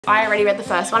I already read the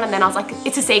first one and then I was like,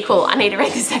 it's a sequel, I need to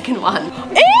read the second one. Ew!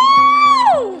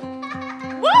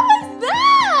 What was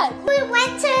that? We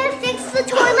went to fix the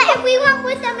toilet and we went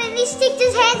with him and he sticked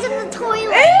his hands in the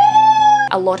toilet. Ew!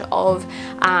 A lot of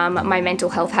my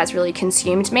mental health has really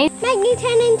consumed me. Make me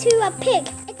turn into a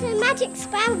pig. It's a magic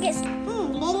asparagus.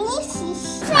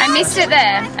 Delicious. I missed it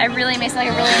there. I really missed it. I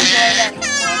really enjoyed it.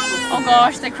 Oh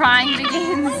gosh, the crying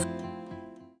begins.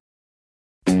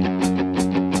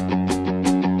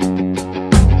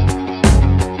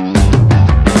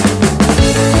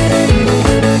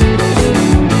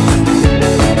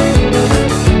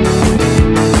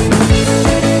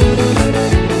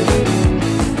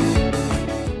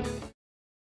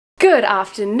 Good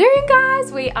afternoon,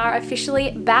 guys. We are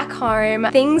officially back home.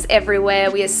 Things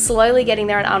everywhere. We are slowly getting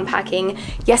there and unpacking.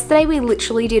 Yesterday we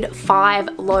literally did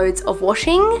 5 loads of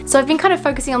washing. So I've been kind of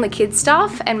focusing on the kids'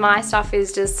 stuff and my stuff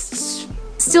is just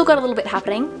still got a little bit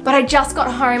happening. But I just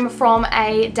got home from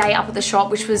a day up at the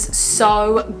shop, which was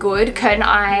so good. Kurt and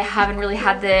I haven't really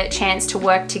had the chance to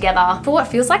work together for what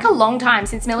feels like a long time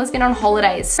since Miller's been on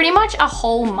holidays. Pretty much a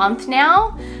whole month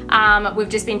now. We've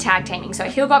just been tag teaming. So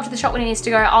he'll go up to the shop when he needs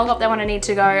to go, I'll go up there when I need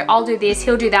to go, I'll do this,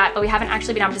 he'll do that, but we haven't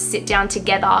actually been able to sit down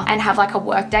together and have like a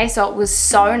work day, so it was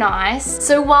so nice.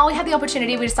 So while we had the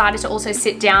opportunity, we decided to also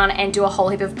sit down and do a whole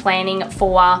heap of planning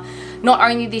for not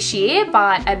only this year,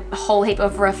 but a whole heap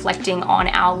of reflecting on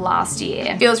our last year.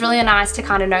 It feels really nice to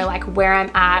kind of know like where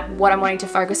I'm at, what I'm wanting to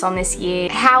focus on this year,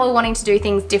 how we're wanting to do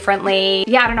things differently.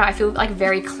 Yeah, I don't know, I feel like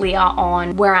very clear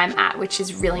on where I'm at, which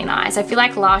is really nice. I feel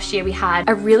like last year we had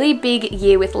a really big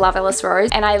year with Love Ellis Rose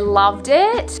and I loved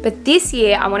it. But this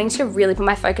year I'm wanting to really put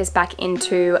my focus back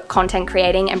into content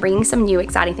creating and bringing some new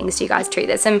exciting things to you guys too.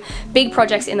 There's some big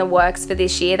projects in the works for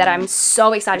this year that I'm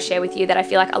so excited to share with you that I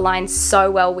feel like align so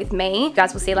well with me. You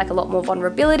guys will see like a lot more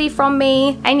vulnerability from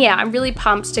me. And yeah, I'm really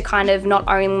pumped to kind of not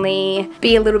only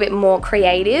be a little bit more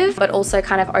creative, but also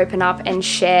kind of open up and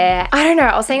share. I don't know,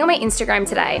 I was saying on my Instagram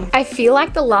today, I feel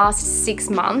like the last 6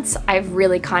 months, I've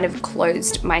really kind of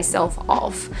closed myself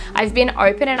off. I've been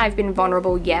open and I've been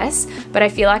vulnerable, yes, but I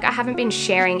feel like I haven't been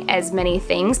sharing as many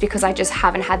things because I just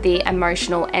haven't had the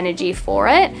emotional energy for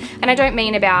it. And I don't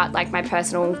mean about like my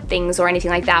personal things or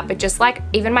anything like that, but just like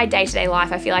even my day-to-day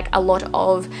life, I feel like a lot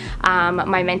of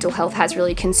my mental health has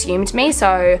really consumed me.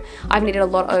 So I've needed a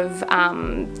lot of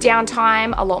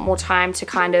downtime, a lot more time to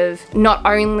kind of not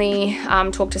only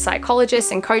talk to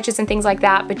psychologists and coaches and things like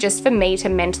that, but just for me to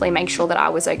mentally make sure that I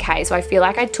was okay. So I feel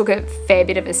like I took a fair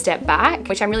bit of a step back,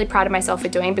 which I'm really proud of myself for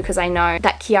doing because I know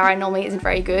that Keiara normally isn't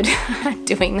very good at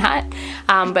doing that.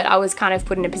 But I was kind of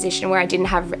put in a position where I didn't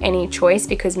have any choice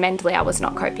because mentally I was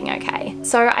not coping okay.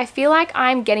 So I feel like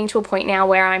I'm getting to a point now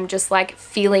where I'm just like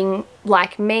feeling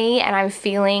like me and I'm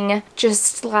feeling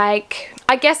just like,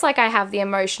 I guess like I have the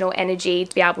emotional energy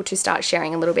to be able to start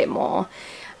sharing a little bit more.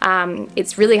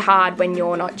 It's really hard when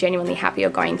you're not genuinely happy or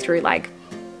going through like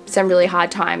some really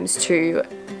hard times to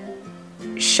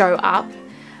show up.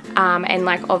 And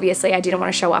like obviously I didn't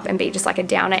want to show up and be just like a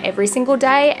downer every single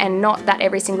day, and not that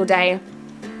every single day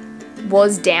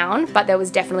was down, but there was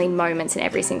definitely moments in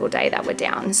every single day that were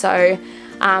down. So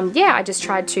yeah, I just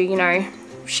tried to, you know,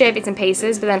 share bits and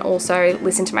pieces, but then also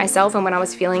listen to myself, and when I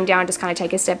was feeling down, just kind of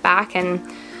take a step back and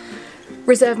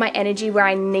reserve my energy where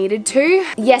I needed to.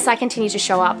 Yes, I continue to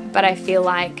show up, but I feel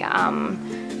like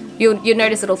you'll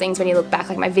notice little things when you look back,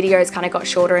 like my videos kind of got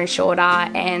shorter and shorter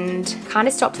and kind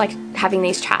of stopped like having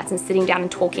these chats and sitting down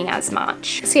and talking as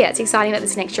much. So yeah, it's exciting that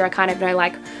this next year I kind of know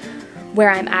like where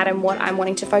I'm at and what I'm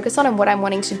wanting to focus on and what I'm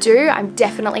wanting to do. I'm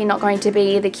definitely not going to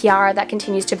be the Keiara that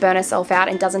continues to burn herself out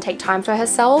and doesn't take time for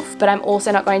herself, but I'm also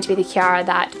not going to be the Keiara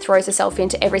that throws herself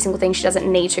into every single thing she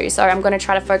doesn't need to. So I'm going to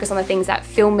try to focus on the things that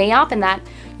fill me up and that,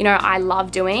 you know, I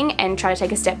love doing, and try to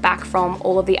take a step back from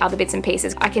all of the other bits and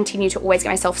pieces. I continue to always get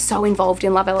myself so involved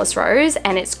in Love Ellis Rose,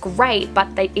 and it's great, but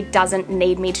it doesn't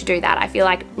need me to do that. I feel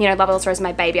like, you know, Love Ellis Rose is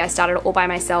my baby. I started it all by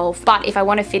myself, but if I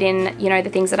want to fit in, you know, the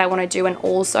things that I want to do and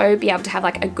also be able to have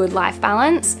like a good life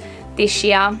balance, this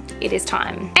year it is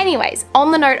time. Anyways,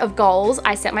 on the note of goals,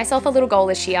 I set myself a little goal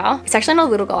this year. It's actually not a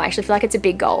little goal, I actually feel like it's a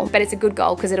big goal, but it's a good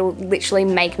goal because it'll literally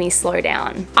make me slow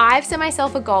down. I've set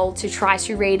myself a goal to try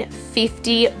to read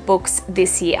 50 books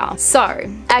this year.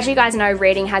 So as you guys know,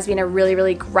 reading has been a really,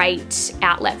 really great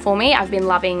outlet for me. I've been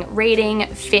loving reading,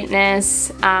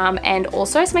 fitness, and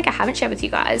also something I haven't shared with you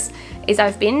guys is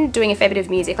I've been doing a fair bit of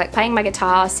music, like playing my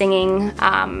guitar, singing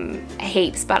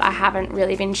heaps, but I haven't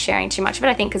really been sharing too much of it,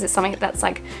 I think because it's something that's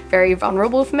like very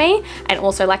vulnerable for me, and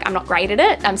also like I'm not great at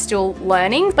it. I'm still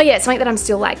learning, but yeah, it's something that I'm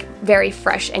still like very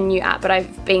fresh and new at, but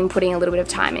I've been putting a little bit of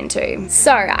time into.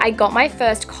 So I got my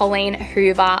first Colleen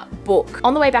Hoover book.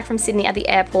 On the way back from Sydney at the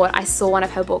airport, I saw one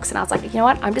of her books and I was like, you know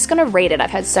what, I'm just gonna read it.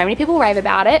 I've heard so many people rave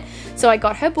about it. So I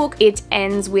got her book, It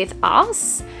Ends With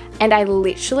Us, and I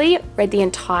literally read the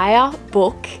entire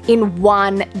book in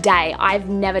one day. I've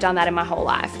never done that in my whole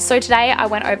life. So today I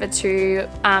went over to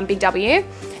Big W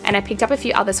and I picked up a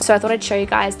few others. So I thought I'd show you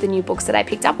guys the new books that I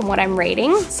picked up and what I'm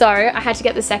reading. So I had to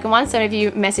get the second one. Some of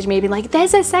you messaged me being like,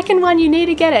 there's a second one, you need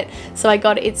to get it. So I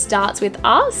got It Starts With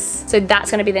Us. So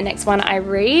that's gonna be the next one I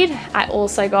read. I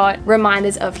also got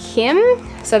Reminders of Him.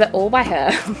 So they're all by her.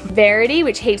 Verity,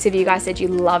 which heaps of you guys said you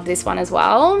love this one as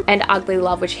well. And Ugly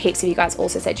Love, which heaps of you guys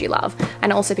also said you love.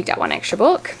 And I also picked up one extra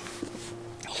book.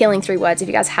 Healing Through Words, if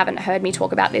you guys haven't heard me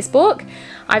talk about this book.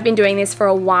 I've been doing this for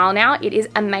a while now. It is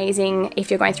amazing if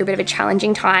you're going through a bit of a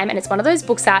challenging time, and it's one of those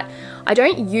books that I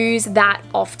don't use that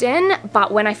often,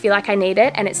 but when I feel like I need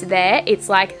it and it's there, it's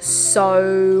like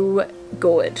so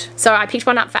good. So I picked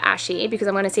one up for Ashie because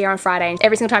I'm going to see her on Friday, and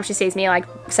every single time she sees me like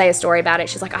say a story about it,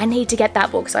 she's like, I need to get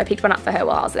that book. So I picked one up for her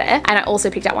while I was there, and I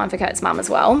also picked up one for Kurt's mum as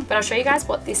well. But I'll show you guys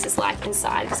what this is like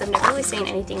inside because I've never really seen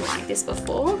anything like this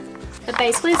before. But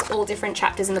basically it's all different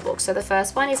chapters in the book. So the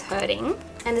first one is hurting,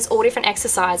 and there's all different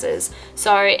exercises.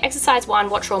 So exercise 1,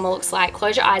 what trauma looks like.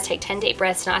 Close your eyes, take 10 deep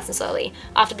breaths nice and slowly.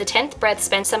 After the 10th breath,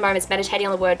 spend some moments meditating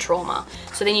on the word trauma.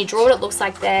 So then you draw what it looks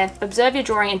like there, observe your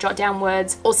drawing and jot down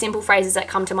words or simple phrases that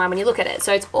come to mind when you look at it.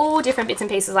 So it's all different bits and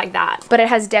pieces like that. But it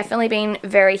has definitely been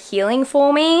very healing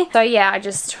for me. So yeah, I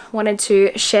just wanted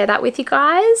to share that with you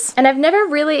guys. And I've never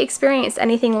really experienced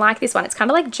anything like this one. It's kind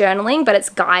of like journaling, but it's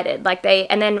guided. Like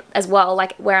and then as well,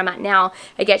 like where I'm at now,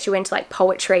 it gets you into like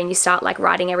poetry and you start like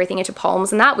writing everything into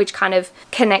poems and that, which kind of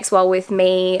connects well with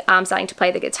me starting to play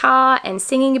the guitar and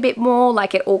singing a bit more.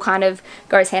 Like it all kind of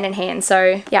goes hand in hand.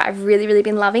 So yeah, I've really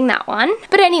been loving that one.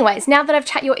 But anyways, now that I've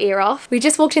chat your ear off, we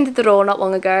just walked into the door not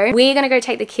long ago. We're gonna go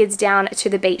take the kids down to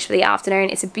the beach for the afternoon.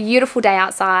 It's a beautiful day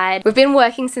outside. We've been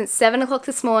working since 7 o'clock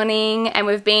this morning and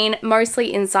we've been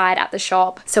mostly inside at the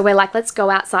shop. So we're like, let's go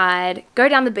outside, go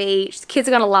down the beach. The kids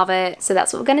are gonna love it. So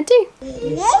that's what we're gonna do. What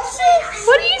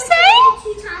do you say?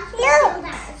 No.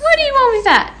 What do you want with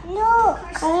that? No.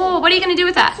 Oh, what are you going to do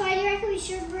with that? So do you reckon we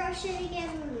should brush it again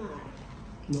or not?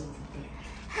 No.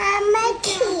 My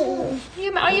tea.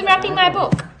 Are you wrapping my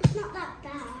book? It's not that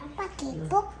bad. Wrapping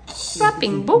books.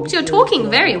 Wrapping books? You're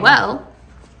talking very well.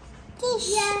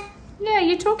 This. Yeah. Yeah,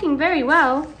 you're talking very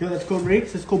well. You know what it's called,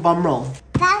 Reeks? It's called bum roll.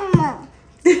 Bum roll.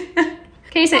 Can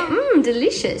you say,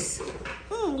 delicious?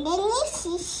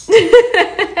 Delicious.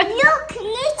 Look,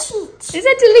 delicious. Is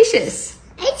that delicious?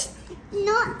 It's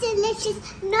not delicious.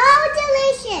 No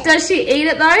delicious. Does she eat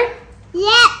it though?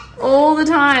 Yeah. All the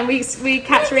time. We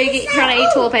catch Regie trying to eat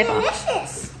toilet paper.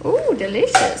 Delicious. Ooh,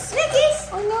 delicious. Look this.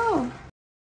 Oh no.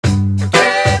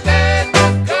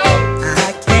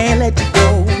 I can't let you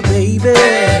go, baby.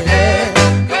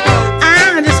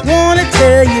 I just want to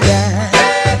tell you that.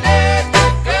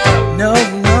 No. Yeah.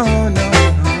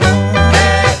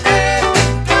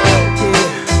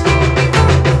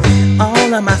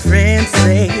 All of my friends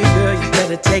say, girl, you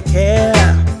better take care.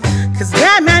 Cause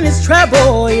that man is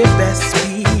trouble, you best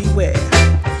beware.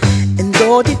 And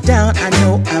though deep down, I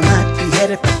know I might be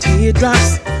headed for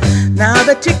teardrops. Now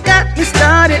that you got me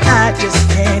started, I just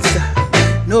can't stop.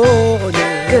 No.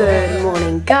 Good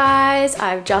morning, guys.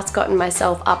 I've just gotten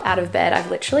myself up out of bed. I've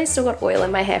literally still got oil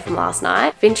in my hair from last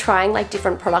night. Been trying like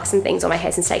different products and things on my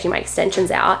hair since taking my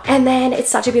extensions out. And then it's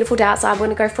such a beautiful day outside. I'm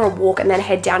gonna go for a walk and then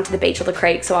head down to the beach or the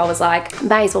creek. So I was like,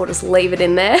 may as well just leave it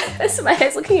in there. So my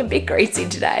hair's looking a bit greasy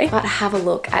today. But have a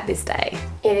look at this day.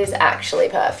 It is actually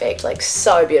perfect, like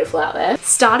so beautiful out there.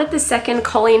 Started the second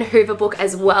Colleen Hoover book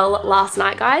as well last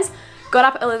night, guys. Got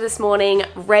up early this morning,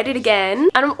 read it again,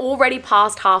 and I'm already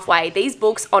past halfway. These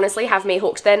books honestly have me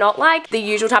hooked. They're not like the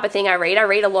usual type of thing I read. I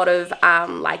read a lot of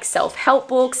like self-help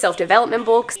books, self-development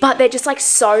books, but they're just like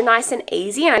so nice and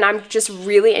easy, and I'm just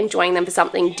really enjoying them for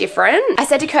something different. I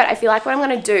said to Kurt, I feel like what I'm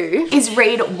gonna do is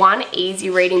read one easy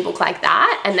reading book like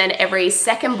that, and then every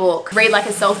second book, read like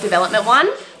a self-development one.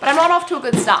 But I'm not off to a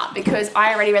good start because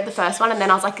I already read the first one and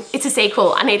then I was like, it's a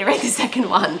sequel, I need to read the second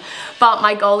one. But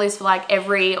my goal is for like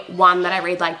every one that I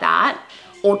read like that,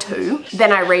 or two,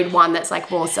 then I read one that's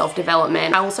like more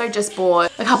self-development. I also just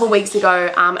bought a couple weeks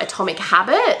ago Atomic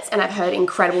Habits, and I've heard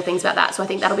incredible things about that. So I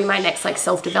think that'll be my next like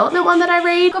self-development one that I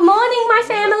read. Good morning, my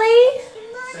family.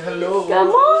 Hello. Good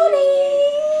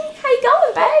morning. How you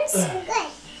going, babes? Good.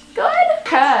 Good.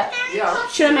 Kurt, Yeah.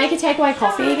 should I make a takeaway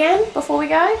coffee again before we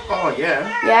go? Oh,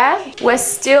 yeah. Yeah? We're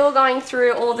still going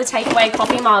through all the takeaway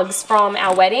coffee mugs from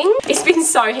our wedding. It's been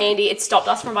so handy. It stopped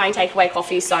us from buying takeaway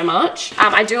coffee so much.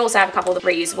 I do also have a couple of the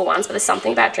reusable ones, but there's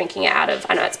something about drinking it out of,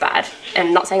 I know it's bad,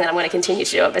 and not saying that I'm going to continue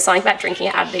to do it, but something about drinking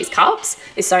it out of these cups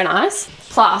is so nice.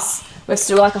 Plus, we've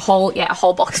still like a whole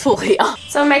box full here.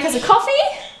 So make us a coffee.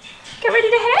 Get ready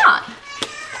to head out.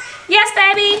 Yes,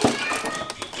 baby.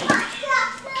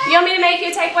 You want me to make you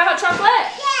a takeaway hot chocolate?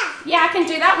 Yeah. Yeah, I can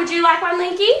do that. Would you like one,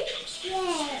 Linky?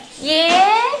 Yeah.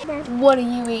 Yeah? What are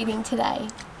you eating today?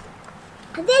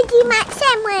 Veggie Mac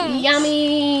sandwich.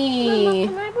 Yummy.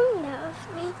 Can I bring that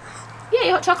with me? Yeah,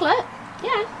 your hot chocolate.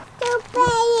 Yeah. Don't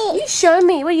play You it. show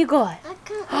me what you got. I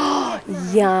can't hold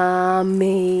it.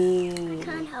 Yummy. I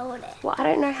can't hold it. Well, I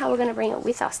don't know how we're going to bring it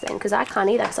with us then, because I can't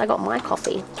either, because I got my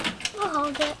coffee. I'll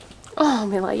hold it. Oh,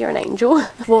 Mila, you're an angel.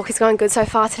 Walk is going good so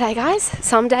far today, guys.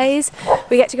 Some days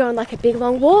we get to go on like a big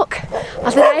long walk.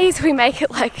 Other days we make it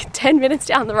like 10 minutes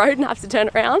down the road and have to turn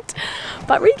around.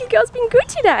 But Rinky Girl's been good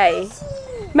today.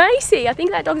 Macy, I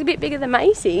think that dog's a bit bigger than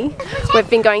Macy. We've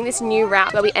been going this new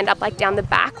route where we end up like down the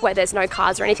back where there's no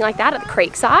cars or anything like that at the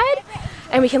creek side.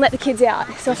 And we can let the kids out.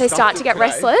 So if they start to get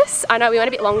restless, I know we went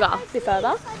a bit longer, a bit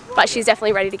further, but she's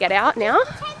definitely ready to get out now.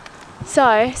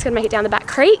 So just gonna make it down the back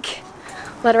creek.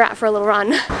 Let her out for a little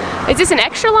run. Is this an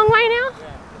extra long way now?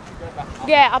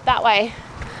 Yeah, up that way.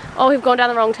 Oh, we've gone down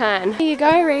the wrong turn. Here you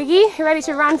go, Reggie. You ready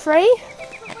to run free?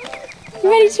 You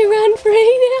ready to run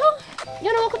free now? You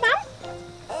wanna walk with Mum?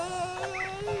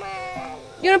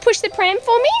 You wanna push the pram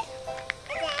for me?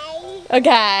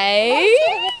 Okay.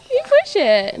 You push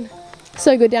it.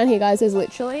 So good down here, guys. There's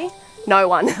literally no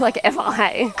one, like ever,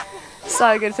 hey?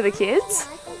 So good for the kids.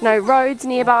 No roads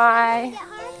nearby.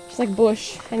 Just like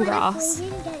bush and grass.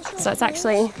 So it's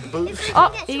actually,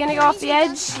 oh, you're gonna go off the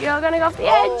edge. You're gonna go off the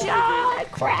edge. Oh,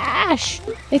 crash.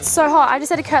 It's so hot. I just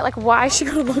said to Kurt, like, why has she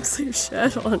got a long sleeve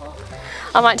shirt on?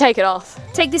 I might take it off.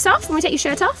 Take this off. Let me take your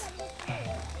shirt off.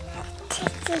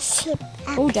 Take the ship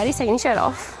out. Oh, Daddy's taking his shirt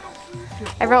off.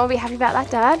 Everyone will be happy about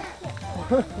that, Dad.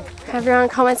 Everyone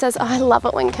comments says, oh, I love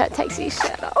it when Kurt takes his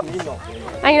shirt off. And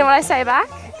you know what I say back?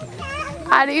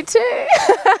 I do too.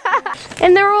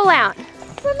 And they're all out.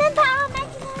 Remember our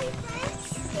imaginary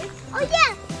friends? Oh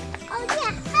yeah. Oh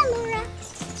yeah. Hi Laura.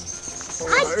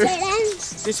 Hi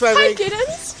Diddums. This way, Hi, Rig.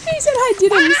 Diddums. He said hi,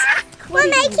 Diddums. We're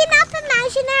making up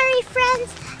imaginary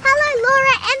friends. Hello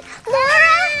Laura and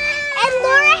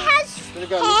Laura has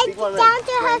head down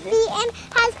to her feet and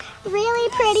has really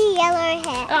pretty yellow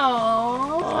hair.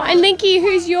 Oh. And Linky,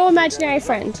 who's your imaginary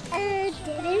friend?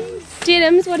 Diddums.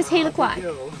 Diddums, what does he look like?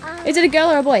 Is it a girl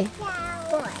or a boy?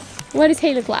 Boy. What does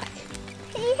he look like?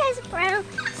 He has brown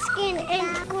skin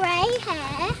and grey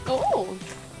hair. Oh.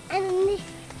 And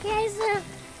he has a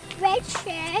red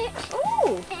shirt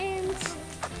Oh. and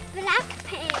black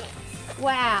pants.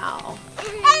 Wow.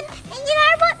 And you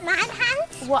know what mine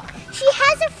has? What? She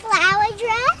has a flower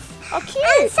dress. Oh, And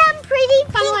cute. some pretty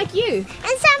Kind of pink, like you.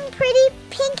 and some pretty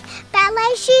pink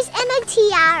ballet shoes and a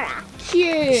tiara.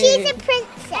 Cute. She's a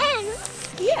princess.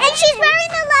 Yeah. And she's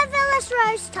wearing a Love Alice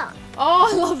rose top. Oh,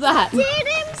 I love that.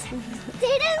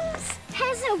 Diddums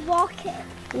has a rocket.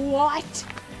 What?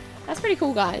 That's pretty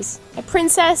cool, guys. A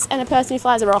princess and a person who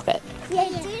flies a rocket. Yeah,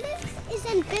 Diddums is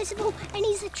invisible and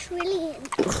he's a trillion.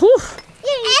 Whew.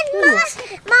 And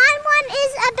mine one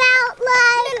is about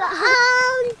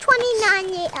like 29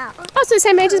 years old. Oh, so the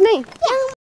same age as me.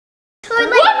 Yeah.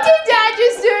 What did Dad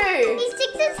just do? He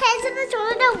sticks his hands in the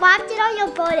toilet and wiped it on your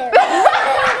bottom.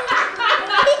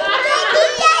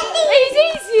 Easy,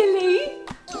 silly.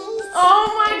 Oh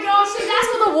my gosh, so that's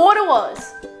what the water was.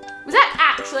 Was that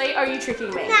actually, or are you tricking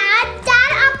me? Nah,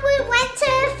 Dad we went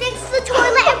to fix the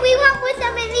toilet and we went with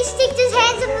him and he sticked his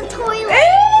hands in the toilet.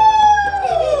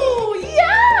 Ew!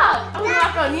 Yeah! I'm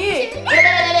back on you.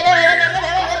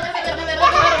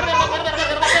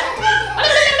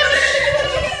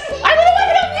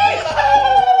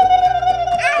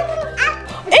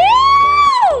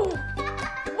 Ew!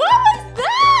 What was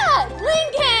that?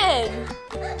 Lincoln!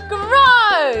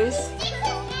 Gross!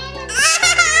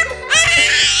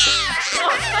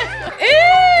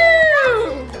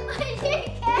 Ew!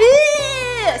 Ew!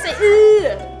 Say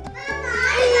ew!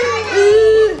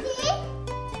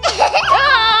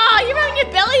 Oh, you're rubbing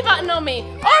your belly button on me.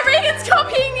 Oh, Regan's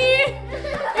copying you.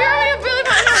 You're rubbing your belly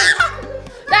button on me.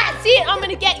 That's it. I'm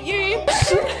gonna get you.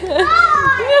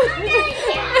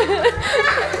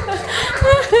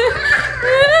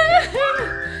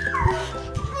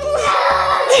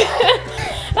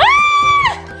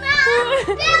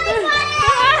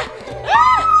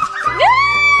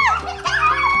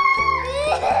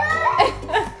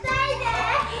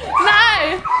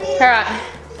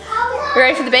 We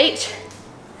ready for the beach?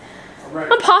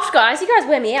 I'm puffed, guys. You guys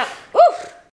wear me out.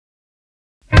 Oof.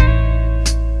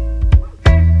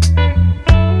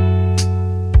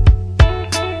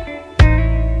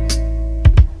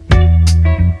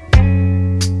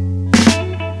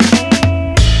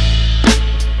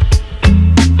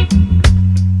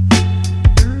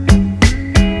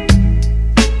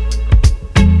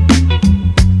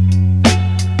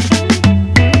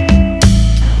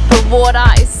 Water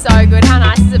is so good. How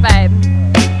nice is it, babe?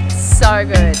 So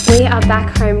good. We are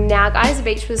back home now, guys. The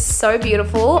beach was so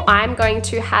beautiful. I'm going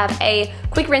to have a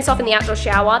quick rinse off in the outdoor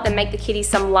shower, then make the kiddies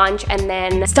some lunch, and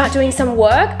then start doing some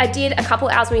work. I did a couple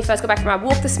hours when we first got back from our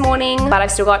walk this morning, but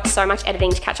I've still got so much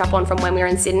editing to catch up on from when we were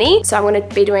in Sydney. So I'm gonna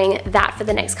be doing that for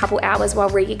the next couple hours while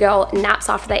Rigi girl naps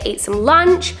after they eat some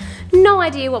lunch. No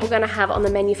idea what we're gonna have on the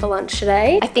menu for lunch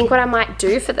today. I think what I might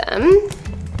do for them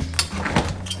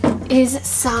is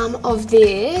some of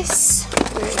this,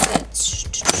 where is it?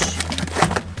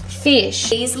 Fish.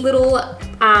 These little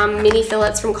mini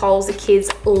fillets from Coles, the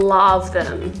kids love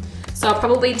them. So I'll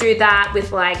probably do that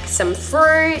with like some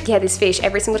fruit. Yeah, this fish,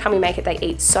 every single time we make it, they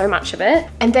eat so much of it.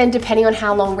 And then depending on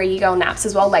how long Rigi girl naps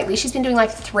as well, lately she's been doing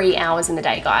like 3 hours in the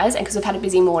day, guys. And because we've had a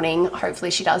busy morning, hopefully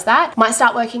she does that. Might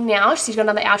start working now. She's got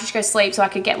another hour to go to sleep so I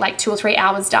could get like 2 or 3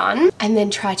 hours done. And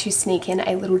then try to sneak in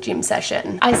a little gym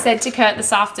session. I said to Kurt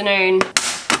this afternoon,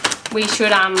 we should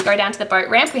go down to the boat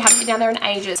ramp. We haven't been down there in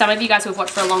ages. Some of you guys who have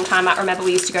watched for a long time might remember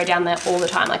we used to go down there all the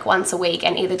time, like once a week,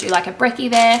 and either do like a brekkie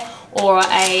there or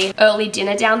a early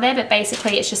dinner down there. But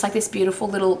basically it's just like this beautiful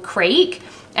little creek,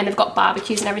 and they've got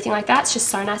barbecues and everything like that. It's just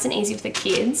so nice and easy for the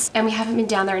kids. And we haven't been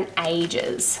down there in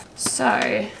ages. So,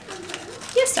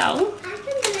 yes, darling. I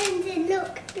can blend it.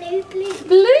 Look, blue, blue.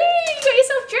 Blue, you got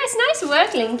yourself dressed. Nice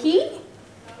work, Linky.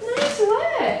 Nice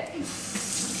work.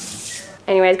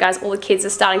 Anyways, guys, all the kids are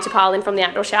starting to pile in from the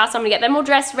outdoor shower, so I'm gonna get them all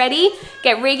dressed ready,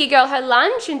 get Rigi girl her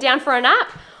lunch, and down for a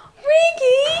nap.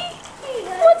 Rigi,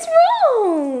 what's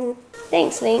wrong?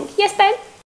 Thanks, Link. Yes, babe?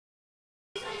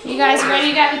 You guys ready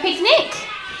to go have a picnic?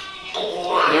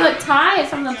 You look tired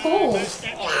from the pool.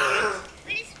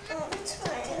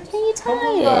 Are you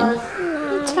tired?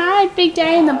 You're tired, big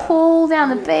day in the pool, down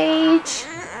the beach.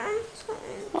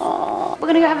 Oh, we're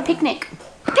gonna go have a picnic.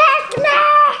 Picnic!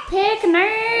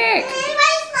 Picnic!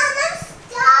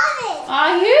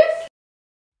 Are you?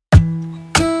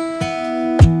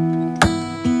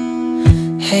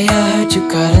 Hey, I heard you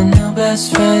got a new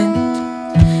best friend.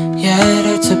 Yeah, it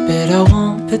hurts a bit, I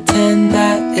won't pretend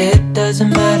that it doesn't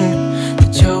matter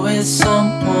that you're with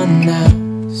someone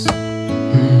else.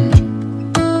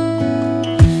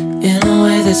 In a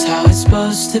way, that's how it's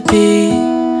supposed to be.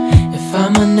 If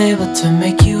I'm unable to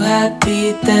make you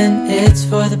happy, then it's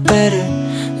for the better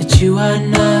that you are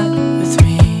not with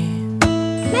me.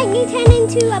 Make me turn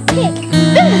into a pig.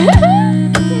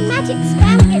 It's a magic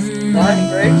spam.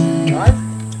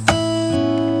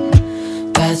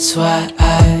 That's why I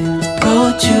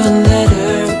wrote you a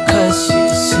letter, 'cause you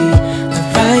see, I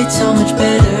write so much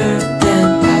better than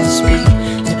I speak.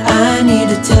 And I need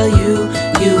to tell you,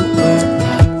 you were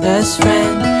my best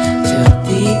friend till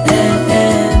the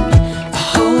end. I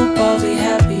hope I'll be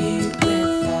happy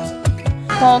without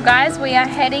you. Well, guys, we are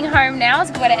heading home now. It's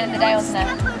a good way to end the day, wasn't it?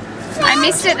 I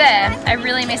missed it there. I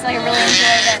really missed it. Like, I really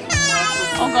enjoyed it.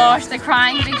 Oh gosh, the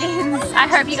crying begins. I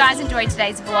hope you guys enjoyed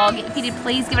today's vlog. If you did,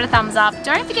 please give it a thumbs up.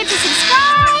 Don't forget to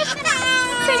subscribe.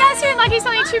 See you guys soon. Like, it's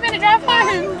only a 2-minute drive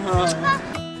home.